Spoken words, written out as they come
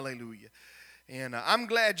Hallelujah. And I'm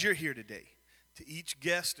glad you're here today. To each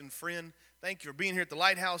guest and friend, thank you for being here at the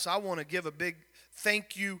Lighthouse. I want to give a big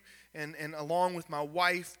thank you, and along with my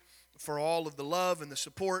wife, for all of the love and the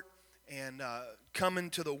support, and coming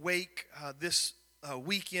to the wake this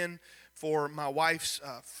weekend for my wife's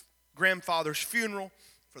grandfather's funeral,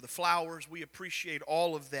 for the flowers. We appreciate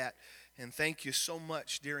all of that, and thank you so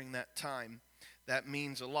much during that time. That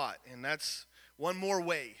means a lot, and that's one more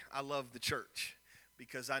way I love the church,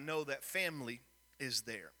 because I know that family is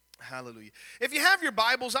there. Hallelujah. If you have your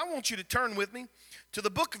Bibles, I want you to turn with me to the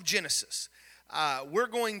book of Genesis. We're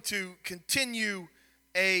going to continue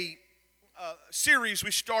a series we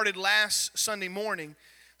started last Sunday morning,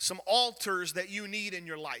 some altars that you need in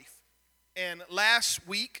your life. And last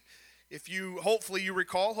week, hopefully you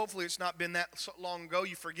recall, hopefully it's not been that long ago,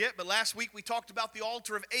 you forget, but last week we talked about the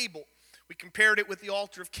altar of Abel. We compared it with the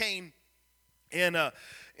altar of Cain. And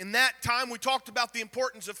in that time, we talked about the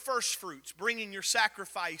importance of first fruits, bringing your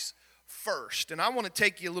sacrifice first. And I want to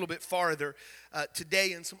take you a little bit farther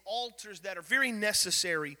today in some altars that are very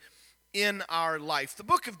necessary in our life. The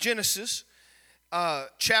book of Genesis,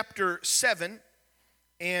 chapter 7,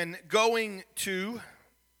 and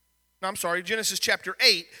Genesis chapter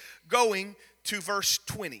 8, going to verse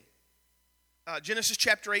 20. Genesis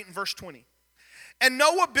chapter 8 and verse 20. And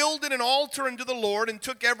Noah builded an altar unto the Lord, and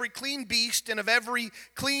took every clean beast and of every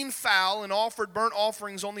clean fowl, and offered burnt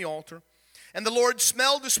offerings on the altar. And the Lord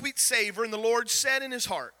smelled a sweet savor, and the Lord said in his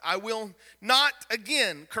heart, I will not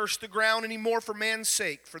again curse the ground any more for man's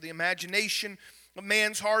sake, for the imagination of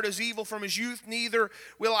man's heart is evil from his youth, neither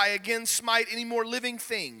will I again smite any more living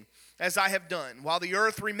thing, as I have done. While the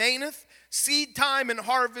earth remaineth, seed time and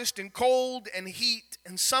harvest, and cold and heat,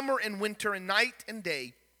 and summer and winter, and night and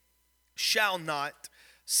day shall not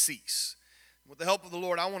cease. With the help of the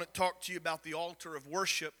Lord, I want to talk to you about the altar of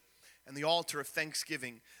worship and the altar of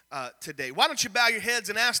thanksgiving today. Why don't you bow your heads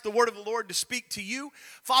and ask the word of the Lord to speak to you?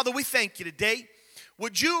 Father, we thank you today.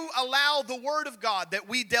 Would you allow the word of God that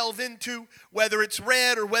we delve into, whether it's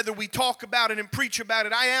read or whether we talk about it and preach about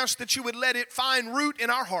it, I ask that you would let it find root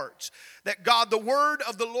in our hearts, that God, the word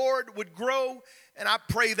of the Lord would grow, and I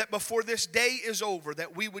pray that before this day is over,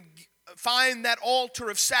 that we would find that altar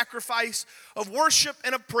of sacrifice, of worship,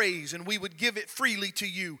 and of praise, and we would give it freely to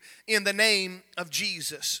you. In the name of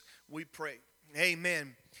Jesus, we pray.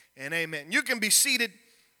 Amen and amen. You can be seated.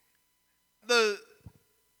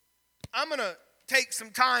 I'm going to take some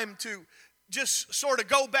time to just sort of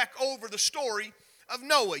go back over the story of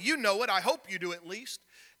Noah. You know it. I hope you do at least.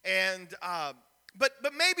 And but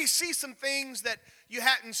maybe see some things that you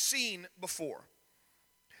hadn't seen before.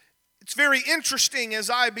 It's very interesting as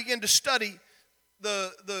I begin to study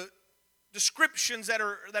the descriptions that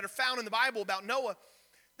are found in the Bible about Noah.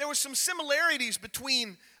 There were some similarities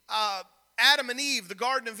between Adam and Eve, the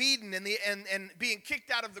Garden of Eden, and being kicked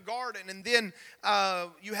out of the garden, and then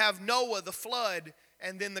you have Noah, the flood,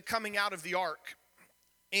 and then the coming out of the ark.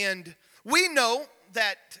 And we know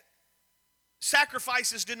that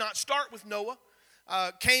sacrifices did not start with Noah.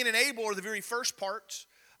 Cain and Abel are the very first parts.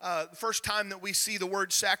 The first time that we see the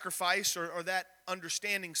word sacrifice or that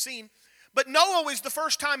understanding seen. But Noah was the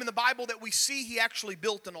first time in the Bible that we see he actually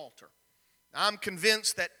built an altar. Now, I'm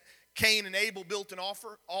convinced that Cain and Abel built an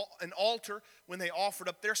altar when they offered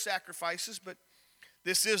up their sacrifices, but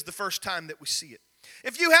this is the first time that we see it.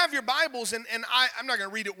 If you have your Bibles, and I'm not going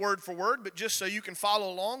to read it word for word, but just so you can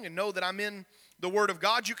follow along and know that I'm in the Word of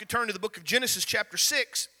God, you could turn to the book of Genesis chapter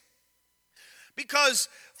 6. Because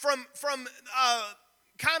from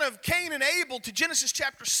kind of Cain and Abel to Genesis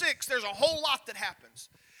chapter 6, there's a whole lot that happens.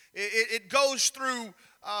 It goes through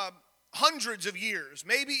hundreds of years,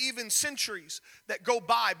 maybe even centuries that go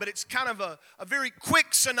by, but it's kind of a very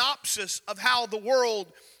quick synopsis of how the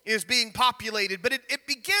world is being populated. But it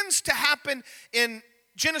begins to happen in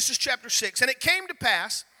Genesis chapter 6. And it came to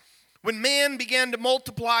pass, when man began to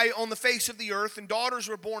multiply on the face of the earth, and daughters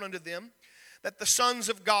were born unto them, that the sons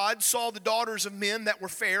of God saw the daughters of men that were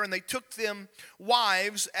fair, and they took them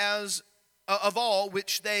wives as of all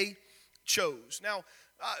which they chose. Now,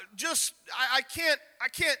 I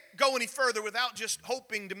can't go any further without just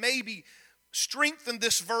hoping to maybe strengthen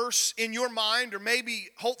this verse in your mind, or maybe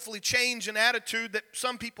hopefully change an attitude that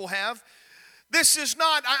some people have. This is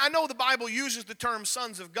not, I know the Bible uses the term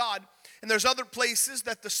sons of God, and there's other places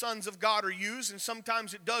that the sons of God are used, and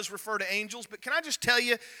sometimes it does refer to angels. But can I just tell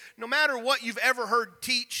you, no matter what you've ever heard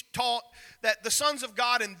taught, that the sons of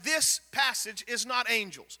God in this passage is not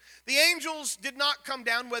angels. The angels did not come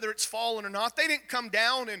down, whether it's fallen or not. They didn't come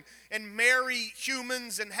down and marry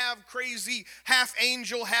humans and have crazy half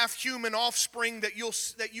angel, half human offspring that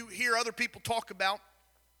you hear other people talk about.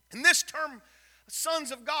 And this term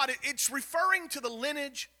sons of God, it's referring to the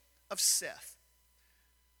lineage of Seth.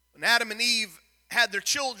 When Adam and Eve had their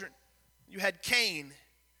children, you had Cain,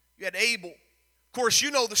 you had Abel. Of course,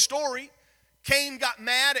 you know the story. Cain got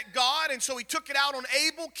mad at God, and so he took it out on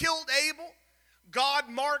Abel, killed Abel. God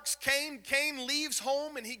marks Cain. Cain leaves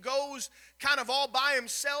home, and he goes kind of all by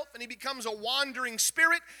himself, and he becomes a wandering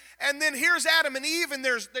spirit. And then here's Adam and Eve, and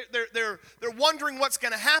they're wondering what's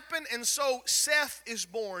going to happen. And so Seth is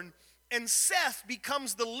born, and Seth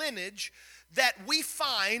becomes the lineage that we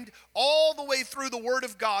find all the way through the Word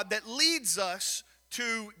of God that leads us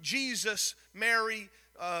to Jesus, Mary,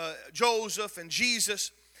 Joseph, and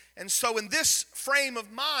Jesus. And so in this frame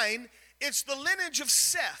of mind, it's the lineage of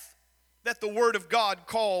Seth that the Word of God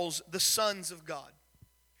calls the sons of God.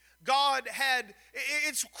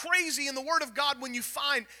 It's crazy in the Word of God when you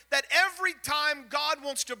find that every time God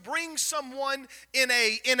wants to bring someone in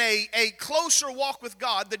a closer walk with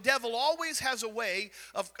God, the devil always has a way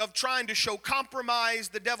of trying to show compromise.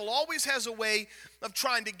 The devil always has a way of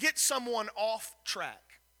trying to get someone off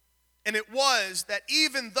track. And it was that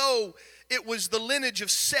even though it was the lineage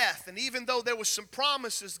of Seth, and even though there was some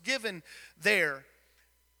promises given there,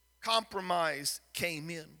 compromise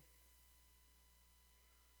came in.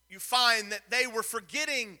 You find that they were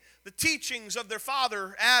forgetting the teachings of their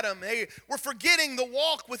father Adam. They were forgetting the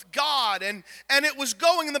walk with God, and it was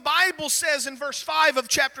going, and the Bible says in verse 5 of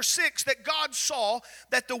chapter 6 that God saw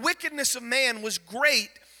that the wickedness of man was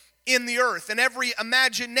great in the earth, and every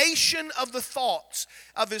imagination of the thoughts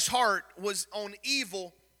of his heart was on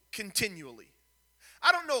evil continually.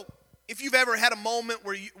 I don't know if you've ever had a moment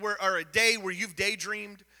or a day where you've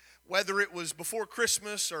daydreamed, whether it was before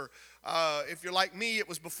Christmas or if you're like me, it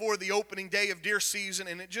was before the opening day of deer season,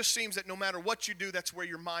 and it just seems that no matter what you do, that's where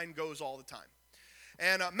your mind goes all the time.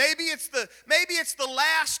 And maybe it's the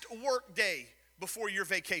last work day before your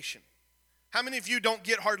vacation. How many of you don't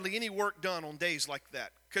get hardly any work done on days like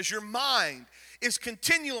that? Because your mind is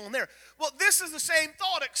continual on there. Well, this is the same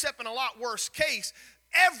thought, except in a lot worse case.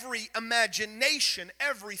 Every imagination,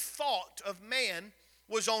 every thought of man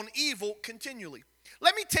was on evil continually.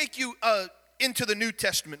 Let me take you into the New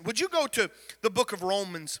Testament. Would you go to the book of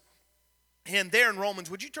Romans? And there in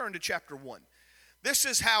Romans, would you turn to chapter 1? This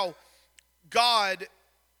is how God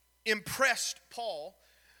impressed Paul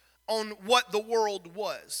on what the world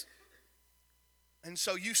was. And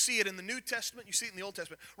so you see it in the New Testament, you see it in the Old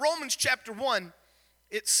Testament. Romans chapter 1,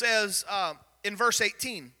 it says in verse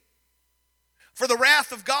 18, "For the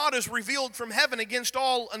wrath of God is revealed from heaven against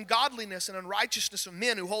all ungodliness and unrighteousness of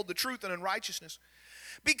men who hold the truth in unrighteousness.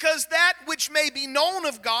 Because that which may be known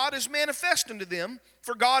of God is manifest unto them,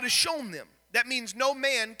 for God has shown them." That means no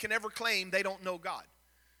man can ever claim they don't know God.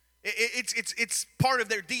 It's part of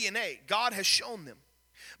their DNA. God has shown them.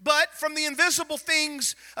 "But from the invisible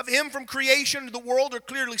things of him from creation to the world are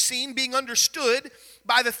clearly seen, being understood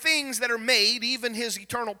by the things that are made, even his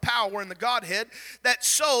eternal power in the Godhead, that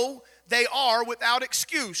so they are without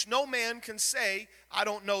excuse." No man can say, "I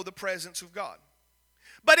don't know the presence of God."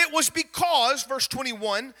 "But it was because," verse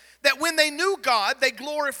 21, "that when they knew God, they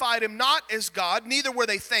glorified him not as God, neither were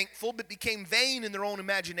they thankful, but became vain in their own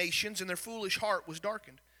imaginations, and their foolish heart was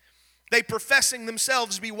darkened. They professing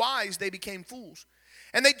themselves to be wise, they became fools.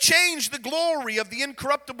 And they changed the glory of the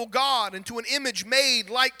incorruptible God into an image made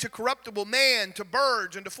like to corruptible man, to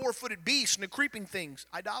birds, and to four-footed beasts, and to creeping things,"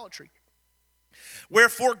 idolatry.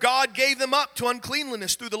 "Wherefore God gave them up to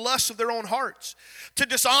uncleanliness through the lusts of their own hearts, to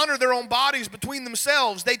dishonor their own bodies between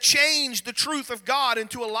themselves. They changed the truth of God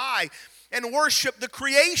into a lie, and worshiped the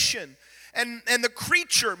creation and the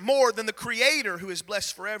creature more than the Creator, who is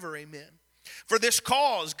blessed forever. Amen. For this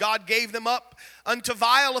cause God gave them up unto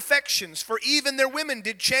vile affections, for even their women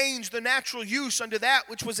did change the natural use unto that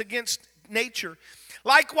which was against nature.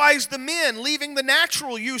 Likewise the men, leaving the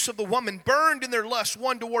natural use of the woman, burned in their lust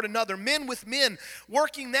one toward another, men with men,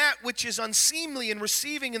 working that which is unseemly, and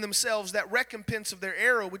receiving in themselves that recompense of their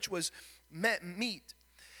error which was meet.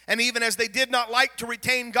 And even as they did not like to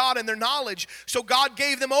retain God in their knowledge, so God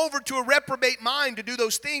gave them over to a reprobate mind to do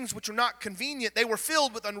those things which are not convenient. They were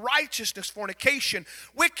filled with unrighteousness, fornication,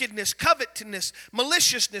 wickedness, covetousness,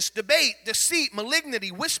 maliciousness, debate, deceit,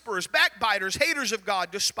 malignity, whisperers, backbiters, haters of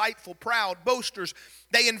God, despiteful, proud, boasters.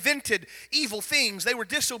 They invented evil things. They were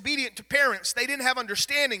disobedient to parents. They didn't have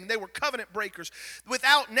understanding. They were covenant breakers,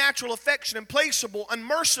 without natural affection, implacable,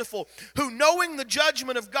 unmerciful, who knowing the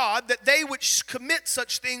judgment of God, that they which commit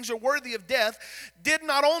such things are worthy of death, did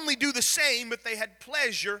not only do the same, but they had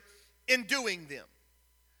pleasure in doing them.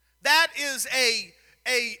 That is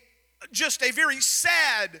just a very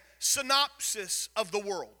sad synopsis of the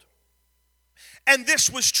world. And this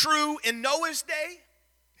was true in Noah's day.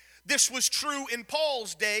 This was true in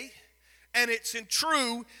Paul's day, and it's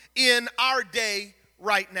true in our day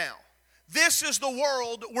right now. This is the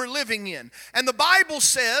world we're living in. And the Bible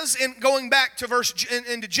says, in going back to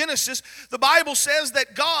into Genesis, the Bible says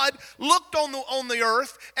that God looked on the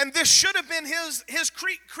earth, and this should have been his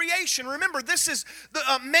creation. Remember, this is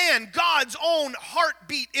man, God's own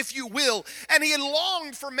heartbeat, if you will. And he had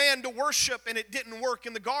longed for man to worship, and it didn't work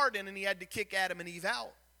in the garden, and he had to kick Adam and Eve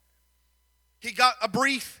out. He got a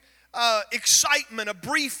brief excitement, a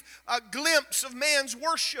brief glimpse of man's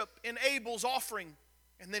worship in Abel's offering.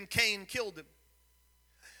 And then Cain killed him.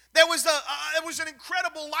 There was an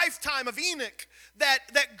incredible lifetime of Enoch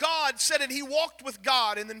that God said, and he walked with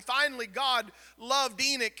God. And then finally God loved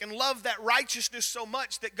Enoch and loved that righteousness so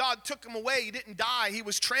much that God took him away. He didn't die. He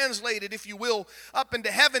was translated, if you will, up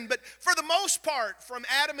into heaven. But for the most part, from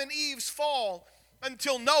Adam and Eve's fall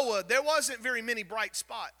until Noah, there wasn't very many bright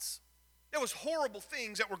spots. There was horrible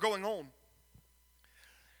things that were going on.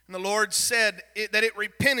 And the Lord said that it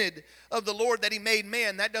repented of the Lord that he made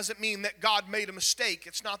man. That doesn't mean that God made a mistake.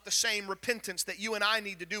 It's not the same repentance that you and I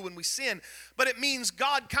need to do when we sin. But it means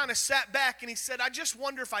God kind of sat back and he said, I just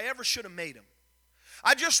wonder if I ever should have made him.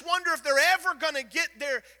 I just wonder if they're ever going to get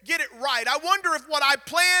it right. I wonder if what I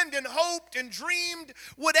planned and hoped and dreamed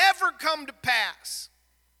would ever come to pass.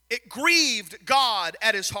 It grieved God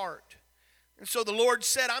at his heart. And so the Lord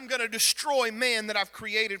said, I'm going to destroy man that I've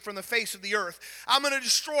created from the face of the earth. I'm going to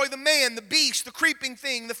destroy the man, the beast, the creeping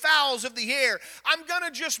thing, the fowls of the air. I'm going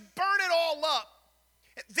to just burn it all up.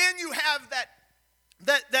 Then you have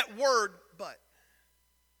that word, but.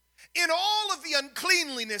 In all of the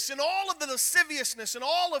uncleanliness, in all of the lasciviousness, in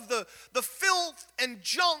all of the filth and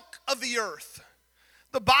junk of the earth,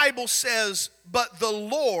 the Bible says, but the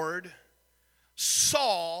Lord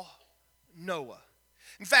saw Noah.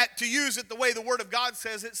 In fact, to use it the way the Word of God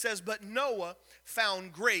says, it says, but Noah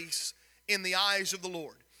found grace in the eyes of the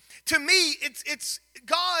Lord. To me, it's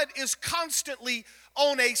God is constantly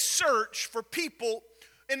on a search for people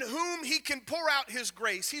in whom he can pour out his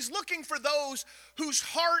grace. He's looking for those whose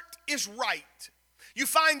heart is right. You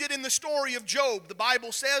find it in the story of Job. The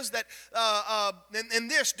Bible says that, and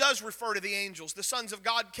this does refer to the angels. The sons of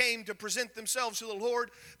God came to present themselves to the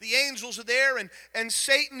Lord. The angels are there, and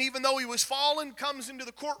Satan, even though he was fallen, comes into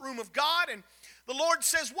the courtroom of God. And the Lord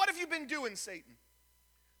says, what have you been doing, Satan?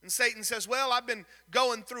 And Satan says, well, I've been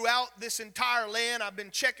going throughout this entire land. I've been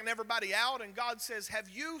checking everybody out. And God says, have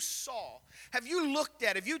you looked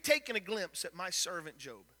at, have you taken a glimpse at my servant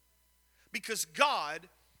Job? Because God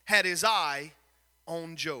had his eye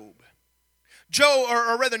on Job.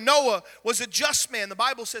 Noah was a just man. The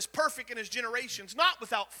Bible says perfect in his generations, not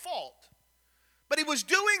without fault. But he was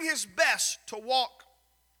doing his best to walk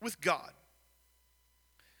with God.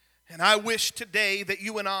 And I wish today that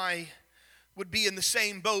you and I would be in the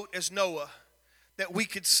same boat as Noah, that we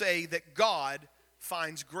could say that God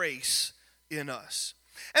finds grace in us.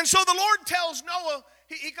 And so the Lord tells Noah,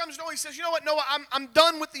 he comes to Noah, he says, you know what, Noah, I'm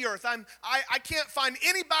done with the earth. I can't find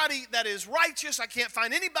anybody that is righteous. I can't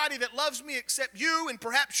find anybody that loves me except you and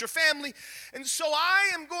perhaps your family. And so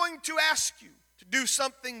I am going to ask you to do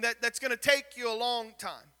something that's going to take you a long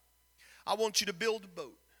time. I want you to build a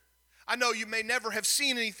boat. I know you may never have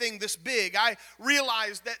seen anything this big. I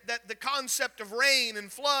realize that the concept of rain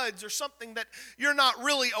and floods are something that you're not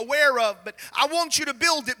really aware of, but I want you to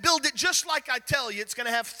build it. Build it just like I tell you. It's going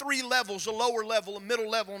to have 3 levels, a lower level, a middle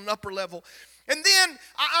level, and an upper level. And then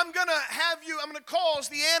I'm going to cause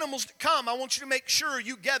the animals to come. I want you to make sure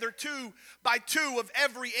you gather 2 by 2 of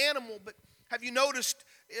every animal. But have you noticed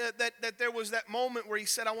that there was that moment where he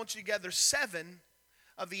said, I want you to gather 7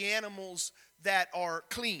 of the animals that are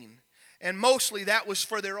clean. And mostly that was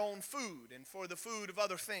for their own food and for the food of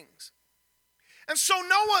other things. And so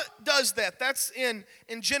Noah does that. That's in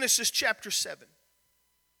Genesis chapter 7.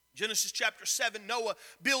 Genesis chapter 7, Noah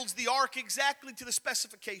builds the ark exactly to the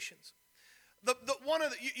specifications.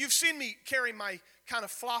 You've seen me carry my kind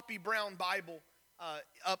of floppy brown Bible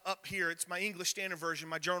up here. It's my English Standard Version,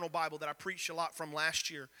 my journal Bible that I preached a lot from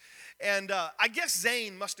last year. And I guess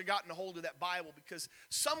Zane must have gotten a hold of that Bible because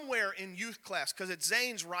somewhere in youth class, because it's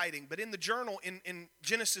Zane's writing, but in the journal in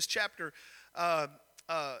Genesis chapter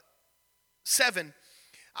 7,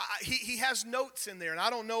 he has notes in there. And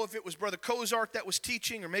I don't know if it was Brother Kozart that was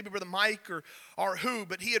teaching or maybe Brother Mike or who,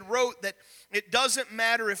 but he had wrote that it doesn't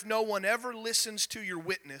matter if no one ever listens to your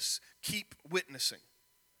witness, keep witnessing.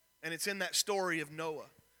 And it's in that story of Noah.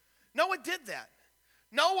 Noah did that.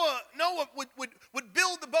 Noah would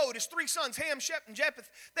build the boat. His 3 sons, Ham, Shem, and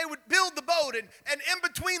Japheth, they would build the boat. And in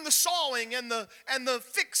between the sawing and the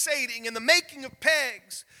fixating and the making of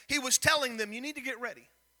pegs, he was telling them, you need to get ready.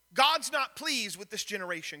 God's not pleased with this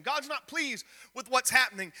generation. God's not pleased with what's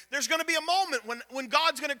happening. There's going to be a moment when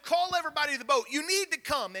God's going to call everybody to the boat. You need to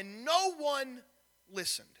come, and no one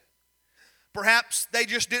listened. Perhaps they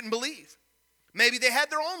just didn't believe. Maybe they had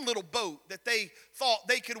their own little boat that they thought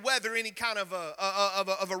they could weather any kind of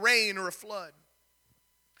a rain or a flood.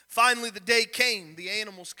 Finally, the day came. The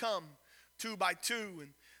animals come 2 by 2, and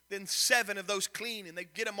then 7 of those clean, and they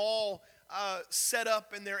get them all set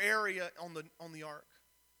up in their area on the ark.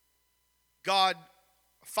 God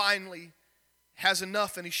finally has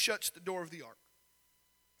enough, and he shuts the door of the ark.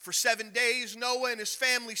 For 7 days, Noah and his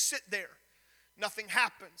family sit there. Nothing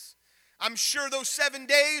happens. I'm sure those 7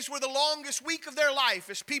 days were the longest week of their life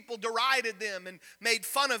as people derided them and made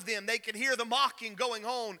fun of them. They could hear the mocking going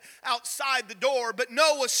on outside the door, but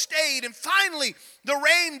Noah stayed, and finally the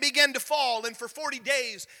rain began to fall, and for 40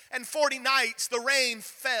 days and 40 nights the rain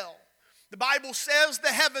fell. The Bible says the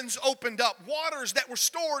heavens opened up. Waters that were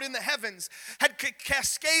stored in the heavens had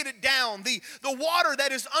cascaded down. The water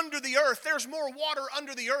that is under the earth, there's more water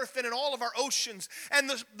under the earth than in all of our oceans. And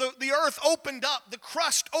the earth opened up, the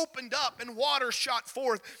crust opened up, and water shot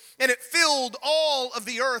forth. And it filled all of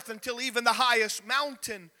the earth until even the highest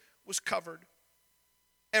mountain was covered.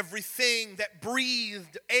 Everything that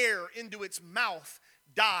breathed air into its mouth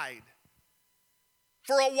died.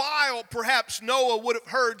 For a while, perhaps Noah would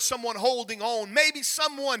have heard someone holding on. Maybe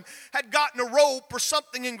someone had gotten a rope or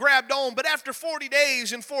something and grabbed on. But after 40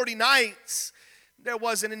 days and 40 nights, there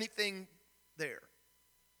wasn't anything there.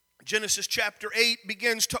 Genesis chapter 8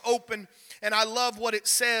 begins to open, and I love what it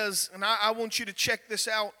says. And I want you to check this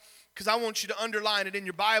out because I want you to underline it in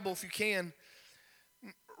your Bible if you can.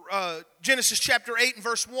 Genesis chapter 8 and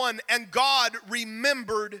verse 1, and God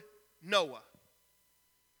remembered Noah.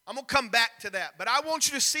 I'm going to come back to that, but I want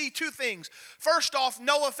you to see 2 things. First off,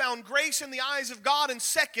 Noah found grace in the eyes of God, and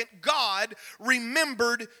second, God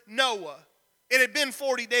remembered Noah. It had been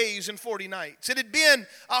 40 days and 40 nights. It had been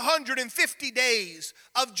 150 days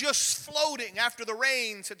of just floating after the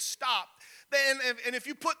rains had stopped. And if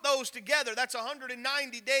you put those together, that's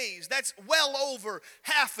 190 days. That's well over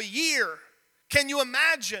half a year. Can you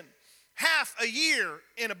imagine half a year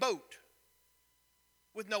in a boat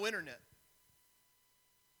with no internet?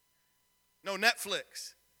 No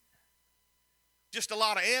Netflix. Just a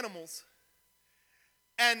lot of animals.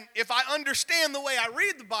 And if I understand the way I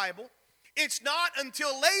read the Bible, it's not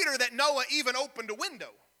until later that Noah even opened a window.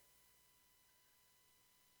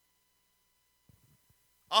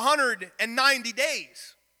 190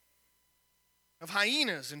 days of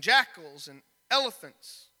hyenas and jackals and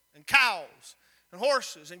elephants and cows and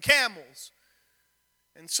horses and camels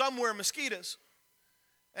and somewhere mosquitoes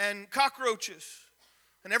and cockroaches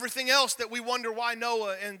and everything else that we wonder why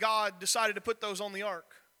Noah and God decided to put those on the ark.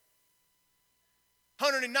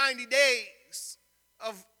 190 days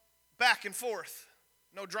of back and forth.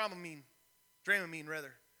 No Dramamine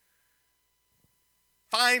rather.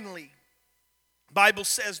 Finally, the Bible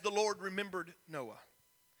says the Lord remembered Noah.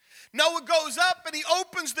 Noah goes up and he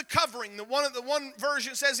opens the covering. The one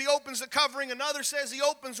version says he opens the covering. Another says he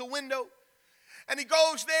opens a window. And he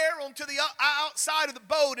goes there onto the outside of the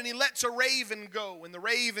boat, and he lets a raven go. And the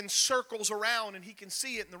raven circles around, and he can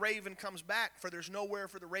see it, and the raven comes back, for there's nowhere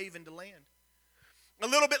for the raven to land. A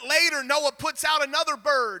little bit later, Noah puts out another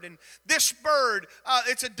bird, and this bird,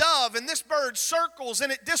 it's a dove, and this bird circles,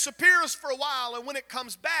 and it disappears for a while, and when it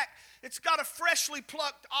comes back, it's got a freshly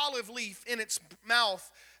plucked olive leaf in its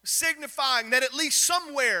mouth, signifying that at least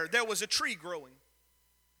somewhere there was a tree growing.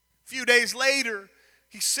 A few days later,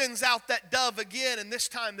 he sends out that dove again, and this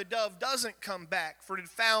time the dove doesn't come back, for it had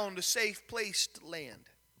found a safe place to land.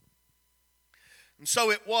 And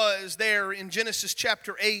so it was there in Genesis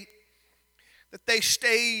chapter 8 that they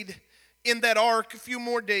stayed in that ark a few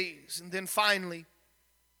more days. And then finally,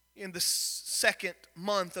 in the 2nd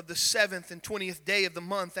month of the 7th and 20th day of the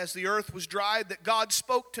month, as the earth was dried, that God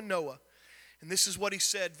spoke to Noah. And this is what he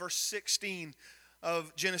said, verse 16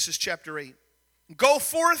 of Genesis chapter 8. Go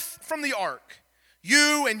forth from the ark,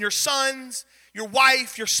 you and your sons, your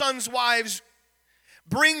wife, your sons' wives.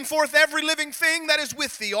 Bring forth every living thing that is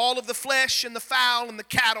with thee, all of the flesh and the fowl and the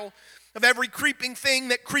cattle, of every creeping thing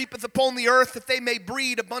that creepeth upon the earth, that they may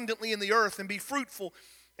breed abundantly in the earth and be fruitful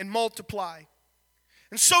and multiply.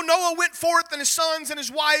 And so Noah went forth, and his sons and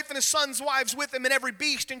his wife and his sons' wives with him, and every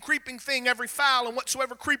beast and creeping thing, every fowl, and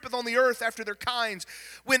whatsoever creepeth on the earth after their kinds,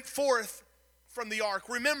 went forth from the ark.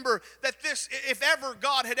 Remember that this, if ever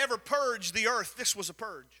God had ever purged the earth, this was a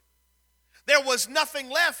purge. There was nothing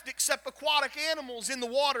left except aquatic animals in the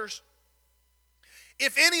waters.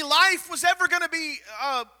 If any life was ever going to be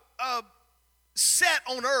set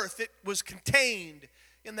on earth, it was contained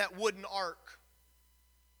in that wooden ark.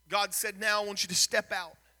 God said, now I want you to step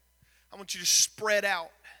out. I want you to spread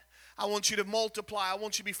out. I want you to multiply. I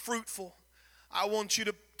want you to be fruitful. I want you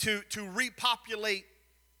to repopulate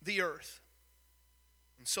the earth.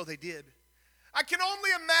 And so they did. I can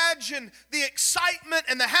only imagine the excitement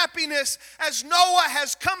and the happiness as Noah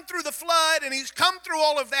has come through the flood and he's come through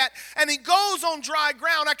all of that and he goes on dry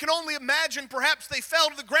ground. I can only imagine perhaps they fell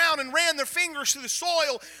to the ground and ran their fingers through the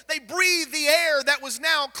soil. They breathed the air that was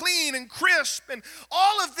now clean and crisp and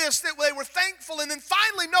all of this, that they were thankful. And then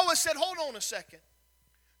finally Noah said, hold on a second.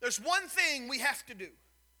 There's one thing we have to do.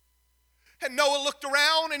 And Noah looked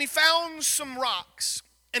around and he found some rocks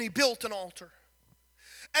and he built an altar.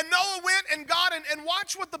 And Noah went and got, and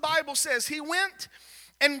watch what the Bible says. He went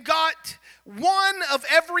and got one of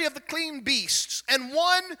every of the clean beasts and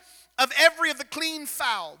one of every of the clean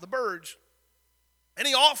fowl, the birds. And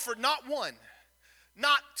he offered not one,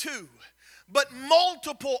 not two, but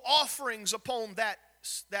multiple offerings upon that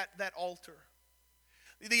altar.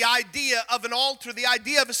 The idea of an altar, the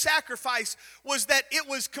idea of a sacrifice was that it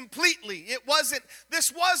was completely,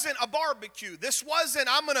 this wasn't a barbecue. This wasn't,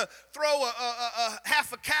 I'm going to throw a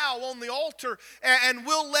half a cow on the altar and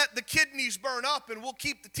we'll let the kidneys burn up and we'll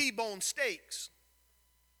keep the T-bone steaks.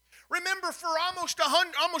 Remember, for almost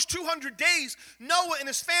 200 days, Noah and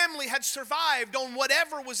his family had survived on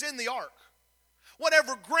whatever was in the ark.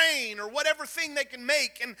 Whatever grain or whatever thing they can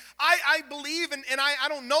make. And I believe, and I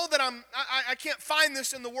don't know that I can't find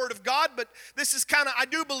this in the Word of God, but this is I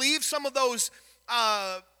do believe some of those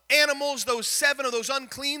animals, those 7 of those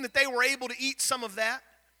unclean, that they were able to eat some of that.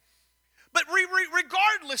 But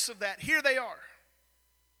regardless of that, here they are.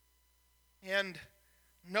 And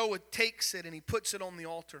Noah takes it and he puts it on the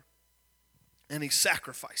altar and he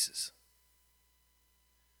sacrifices.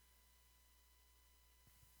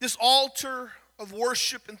 This altar of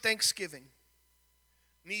worship and thanksgiving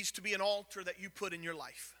needs to be an altar that you put in your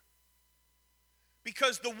life.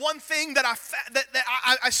 Because the one thing that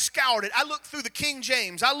I scoured it, I looked through the King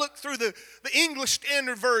James, I looked through the English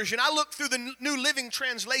Standard Version, I looked through the New Living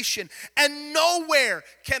Translation, and nowhere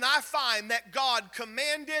can I find that God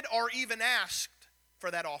commanded or even asked for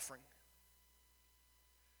that offering.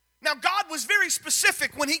 Now, God was very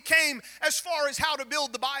specific when he came as far as how to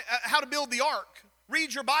build the ark.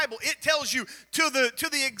 Read your Bible. It tells you to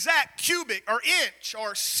the exact cubic or inch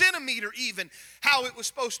or centimeter even how it was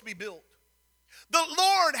supposed to be built. The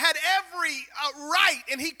Lord had every right,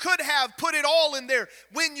 and he could have put it all in there.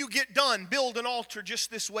 When you get done, build an altar just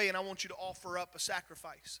this way, and I want you to offer up a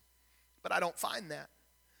sacrifice. But I don't find that.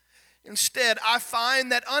 Instead, I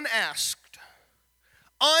find that unasked,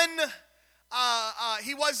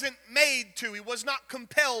 he wasn't made to, he was not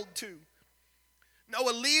compelled to.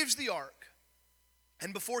 Noah leaves the ark.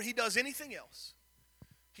 And before he does anything else,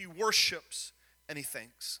 he worships and he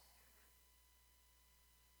thanks.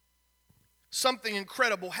 Something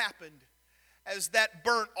incredible happened as that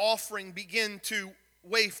burnt offering began to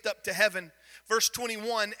waft up to heaven. Verse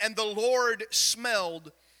 21, and the Lord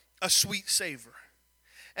smelled a sweet savor.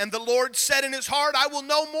 And the Lord said in his heart, I will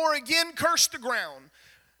no more again curse the ground.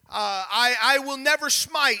 I will never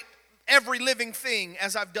smite every living thing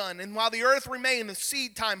as I've done. And while the earth remaineth,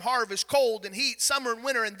 seed time, harvest, cold and heat, summer and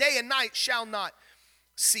winter, and day and night shall not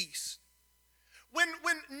cease. When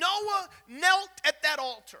Noah knelt at that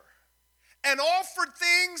altar and offered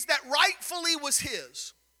things that rightfully was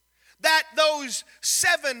his, that those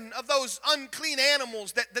 7 of those unclean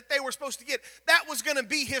animals that they were supposed to get, that was going to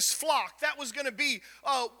be his flock. That was going to be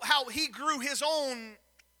how he grew his own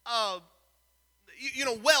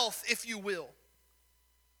wealth, if you will.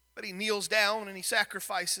 But he kneels down and he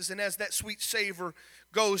sacrifices, and as that sweet savor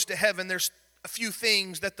goes to heaven, there's a few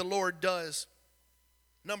things that the Lord does.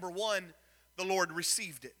 Number 1, the Lord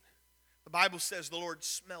received it. The Bible says the Lord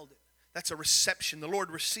smelled it. That's a reception. The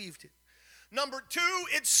Lord received it. Number 2,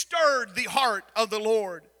 it stirred the heart of the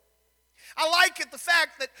Lord. I like it, the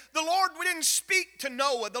fact that the Lord didn't speak to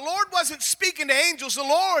Noah. The Lord wasn't speaking to angels. The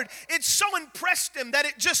Lord, it so impressed him that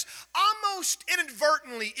it just almost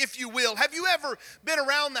inadvertently, if you will. Have you ever been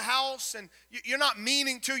around the house and you're not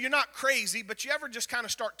meaning to, you're not crazy, but you ever just kind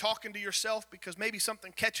of start talking to yourself because maybe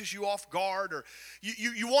something catches you off guard, or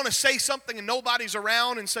you want to say something and nobody's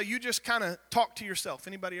around, and so you just kind of talk to yourself.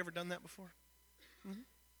 Anybody ever done that before? Mm-hmm.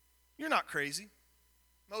 You're not crazy,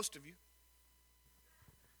 most of you.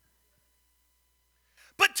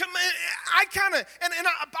 But to me,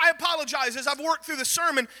 I apologize, as I've worked through the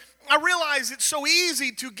sermon, I realize it's so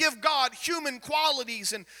easy to give God human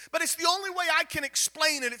qualities, but it's the only way I can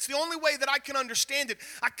explain it. It's the only way that I can understand it.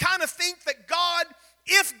 I kind of think that God,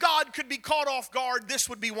 if God could be caught off guard, this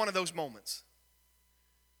would be one of those moments.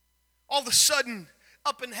 All of a sudden,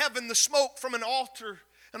 up in heaven, the smoke from an altar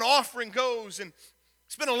an offering goes, and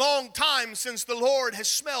it's been a long time since the Lord has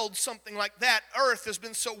smelled something like that. Earth has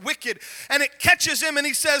been so wicked, and it catches him, and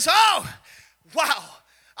he says, oh, wow,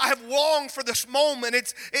 I have longed for this moment.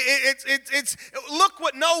 It's look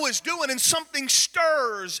what Noah's doing, and something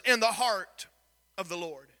stirs in the heart of the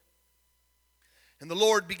Lord. And the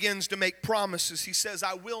Lord begins to make promises. He says,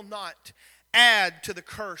 I will not add to the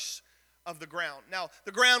curse of the ground. Now,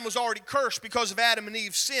 the ground was already cursed because of Adam and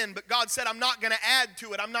Eve's sin, but God said, I'm not going to add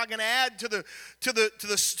to it. I'm not going to add to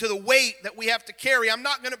the weight that we have to carry. I'm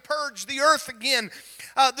not going to purge the earth again.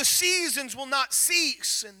 The seasons will not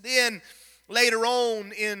cease. And then later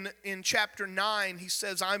on in chapter 9, he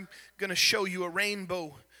says, I'm going to show you a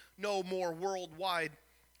rainbow, no more worldwide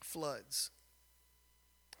floods.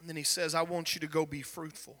 And then he says, I want you to go be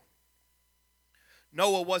fruitful.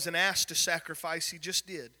 Noah wasn't asked to sacrifice, he just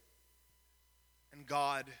did. And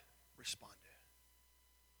God responded.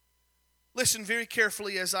 Listen very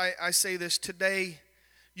carefully as I say this. Today,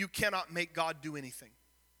 you cannot make God do anything.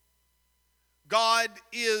 God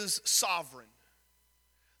is sovereign.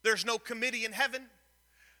 There's no committee in heaven.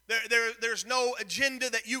 There's no agenda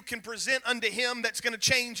that you can present unto him that's going to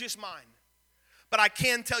change his mind. But I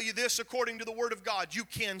can tell you this, according to the Word of God, you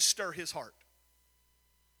can stir his heart.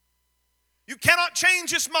 You cannot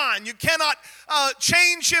change his mind. You cannot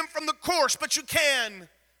change him from the course, but you can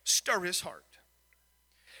stir his heart.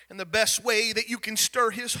 And the best way that you can stir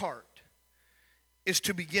his heart is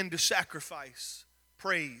to begin to sacrifice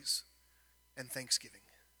praise and thanksgiving.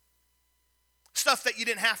 Stuff that you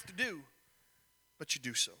didn't have to do, but you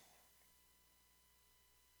do so.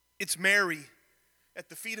 It's Mary at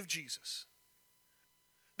the feet of Jesus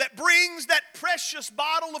that brings that precious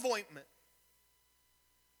bottle of ointment,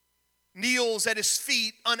 kneels at his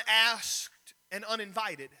feet unasked and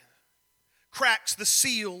uninvited, cracks the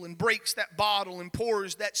seal and breaks that bottle and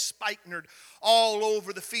pours that spikenard all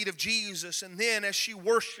over the feet of Jesus. And then as she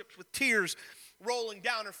worships with tears rolling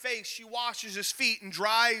down her face, she washes his feet and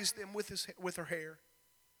dries them with her hair.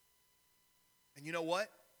 And you know what?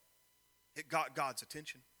 It got God's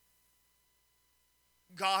attention.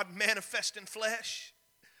 God manifest in flesh.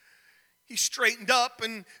 He straightened up,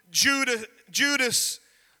 and Judas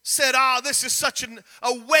said, this is such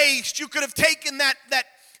a waste. You could have taken that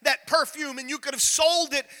perfume and you could have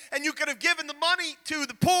sold it, and you could have given the money to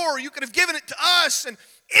the poor. You could have given it to us. And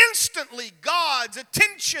instantly God's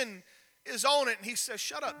attention is on it. And he says,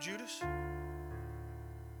 shut up, Judas.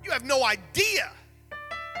 You have no idea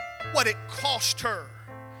what it cost her.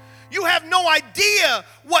 You have no idea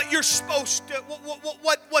what you're supposed to,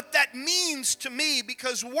 what that means to me,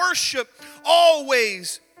 because worship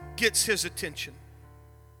always gets his attention.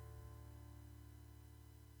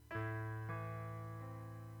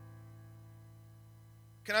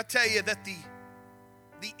 Can I tell you that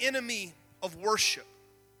the enemy of worship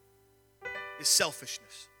is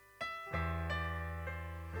selfishness?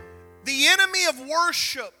 The enemy of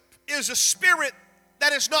worship is a spirit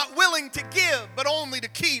that is not willing to give, but only to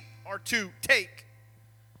keep or to take.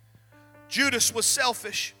 Judas was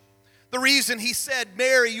selfish. The reason he said,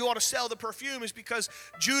 Mary, you ought to sell the perfume, is because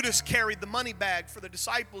Judas carried the money bag for the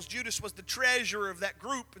disciples. Judas was the treasurer of that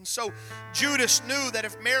group. And so Judas knew that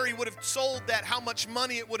if Mary would have sold that, how much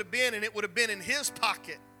money it would have been, and it would have been in his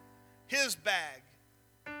pocket, his bag.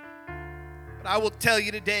 But I will tell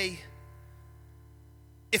you today,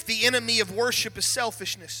 if the enemy of worship is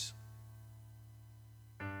selfishness,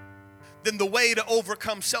 then the way to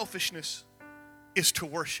overcome selfishness is to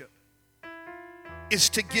worship, is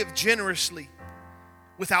to give generously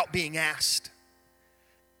without being asked.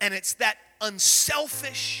 And it's that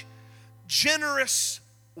unselfish, generous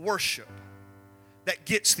worship that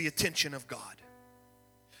gets the attention of God.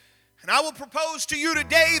 And I will propose to you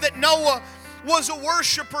today that Noah was a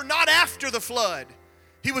worshiper not after the flood.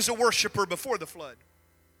 He was a worshiper before the flood.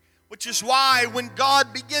 Which is why when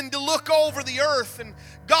God began to look over the earth and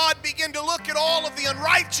God began to look at all of the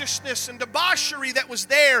unrighteousness and debauchery that was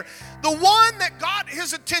there, the one that got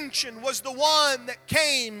his attention was the one that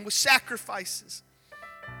came with sacrifices.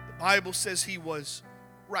 The Bible says he was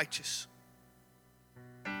righteous.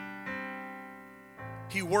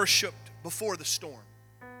 He worshiped before the storm.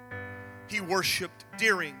 He worshiped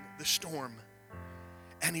during the storm.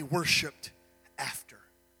 And he worshiped after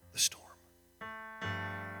the storm.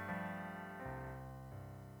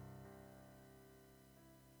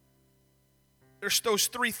 There's those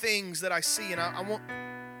three things that I see, and I want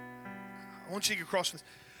you to get across this.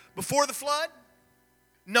 Before the flood,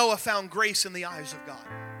 Noah found grace in the eyes of God.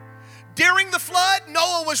 During the flood,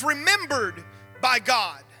 Noah was remembered by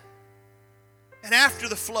God. And after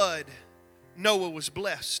the flood, Noah was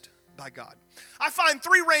blessed by God. I find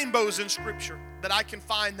three rainbows in Scripture. that I can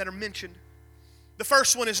find that are mentioned. The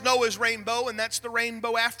first one is Noah's rainbow, and that's the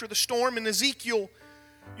rainbow after the storm. In Ezekiel,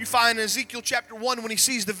 you find in Ezekiel chapter 1, when he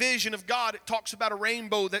sees the vision of God, it talks about a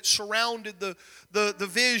rainbow that surrounded the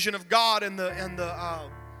vision of God and the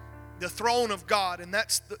throne of God,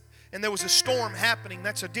 and there was a storm happening.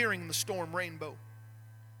 That's a during the storm rainbow.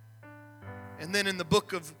 And then in the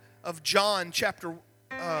book of John, chapter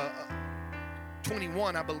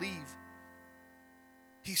 21, I believe,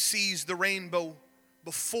 he sees the rainbow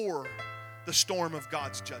before the storm of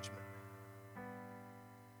God's judgment.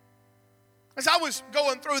 As I was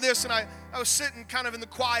going through this, and I was sitting kind of in the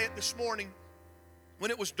quiet this morning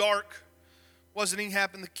when it was dark, wasn't anything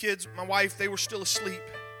happening. The kids, my wife, they were still asleep.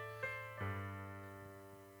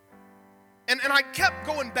 And I kept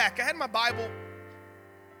going back. I had my Bible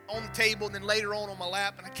on the table and then later on my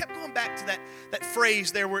lap, and I kept going back to that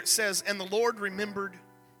phrase there where it says, and the Lord remembered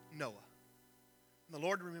Noah. And the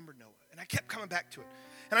Lord remembered Noah. And I kept coming back to it.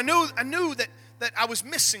 And I knew that I was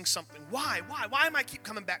missing something. Why am I keep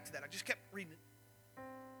coming back to that? I just kept reading it.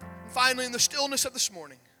 And finally, in the stillness of this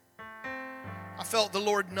morning, I felt the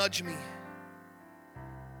Lord nudge me.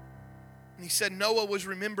 And he said, Noah was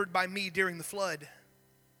remembered by me during the flood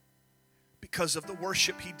because of the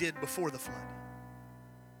worship he did before the flood.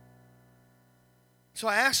 So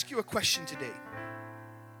I ask you a question today.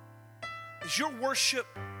 Is your worship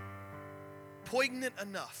poignant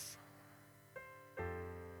enough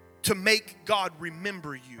to make God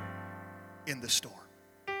remember you in the storm?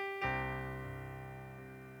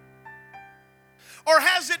 Or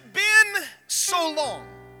has it been so long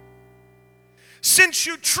since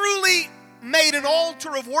you truly made an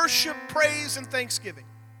altar of worship, praise, and thanksgiving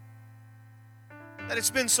that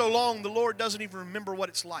it's been so long the Lord doesn't even remember what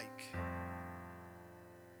it's like?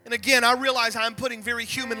 And again, I realize I'm putting very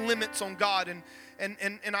human limits on God, and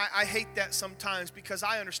I hate that sometimes because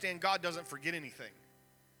I understand God doesn't forget anything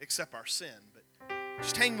except our sin. But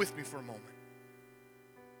just hang with me for a moment.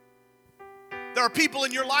 There are people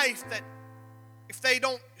in your life that if they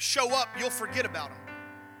don't show up, you'll forget about them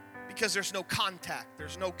because there's no contact,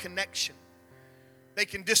 there's no connection. They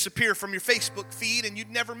can disappear from your Facebook feed and you'd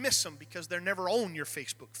never miss them because they're never on your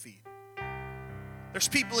Facebook feed. There's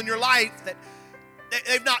people in your life that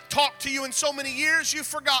they've not talked to you in so many years, you've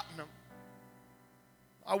forgotten them.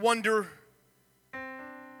 I wonder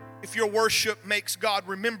if your worship makes God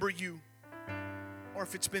remember you, or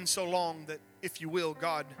if it's been so long that, if you will,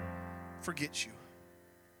 God forgets you.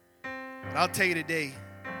 But I'll tell you today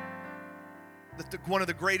that one of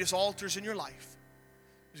the greatest altars in your life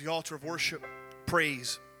is the altar of worship,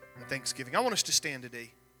 praise, and thanksgiving. I want us to stand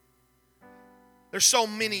today. There's so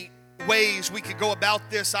many ways we could go about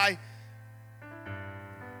this.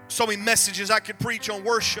 So many messages I could preach on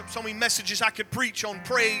worship, so many messages I could preach on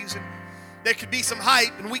praise, and there could be some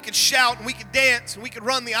hype, and we could shout, and we could dance, and we could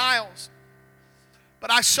run the aisles.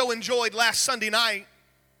 But I so enjoyed last Sunday night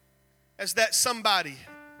as that somebody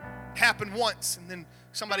happened once, and then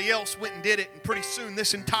somebody else went and did it, and pretty soon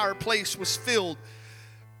this entire place was filled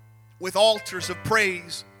with altars of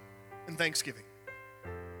praise and thanksgiving.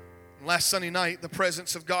 And last Sunday night, the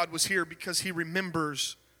presence of God was here because He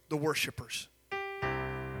remembers the worshipers.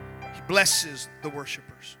 He blesses the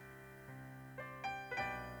worshipers.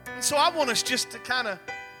 And so I want us just to kind of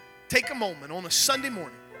take a moment on a Sunday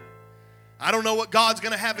morning. I don't know what God's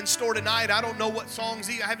going to have in store tonight. I don't know what songs.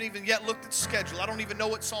 I haven't even yet looked at the schedule. I don't even know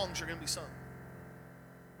what songs are going to be sung.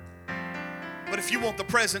 But if you want the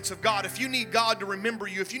presence of God, if you need God to remember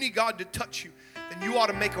you, if you need God to touch you, then you ought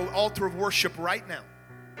to make an altar of worship right now.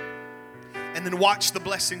 And then watch the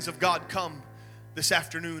blessings of God come this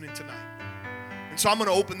afternoon and tonight. And so I'm going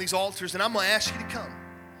to open these altars and I'm going to ask you to come.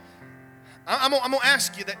 I'm going to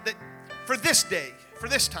ask you that for this day, for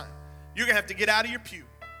this time, you're going to have to get out of your pew.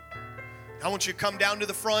 I want you to come down to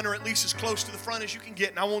the front, or at least as close to the front as you can get.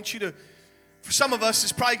 And I want you to, for some of us,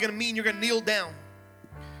 it's probably going to mean you're going to kneel down.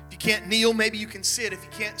 If you can't kneel, maybe you can sit. If you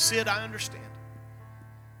can't sit, I understand.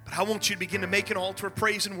 But I want you to begin to make an altar of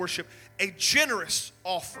praise and worship, a generous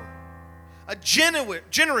offer, a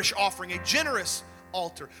generous offering, a generous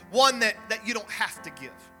altar, one that you don't have to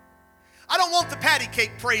give. I don't want the patty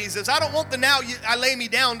cake praises. I don't want the now I lay me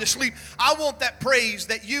down to sleep. I want that praise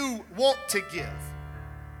that you want to give.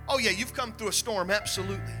 Oh yeah, you've come through a storm,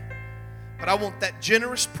 absolutely. But I want that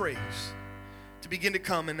generous praise to begin to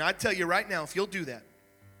come. And I tell you right now, if you'll do that,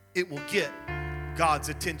 it will get God's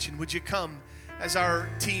attention. Would you come as our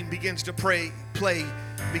team begins to play,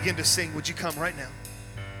 begin to sing? Would you come right now?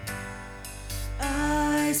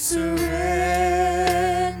 I surrender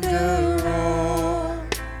all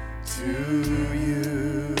to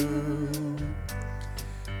you.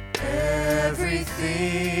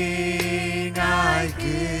 Everything I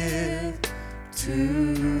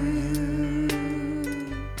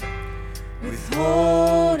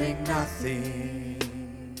withholding nothing,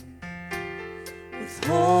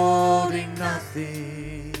 withholding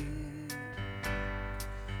nothing.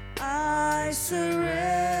 I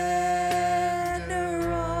surrender.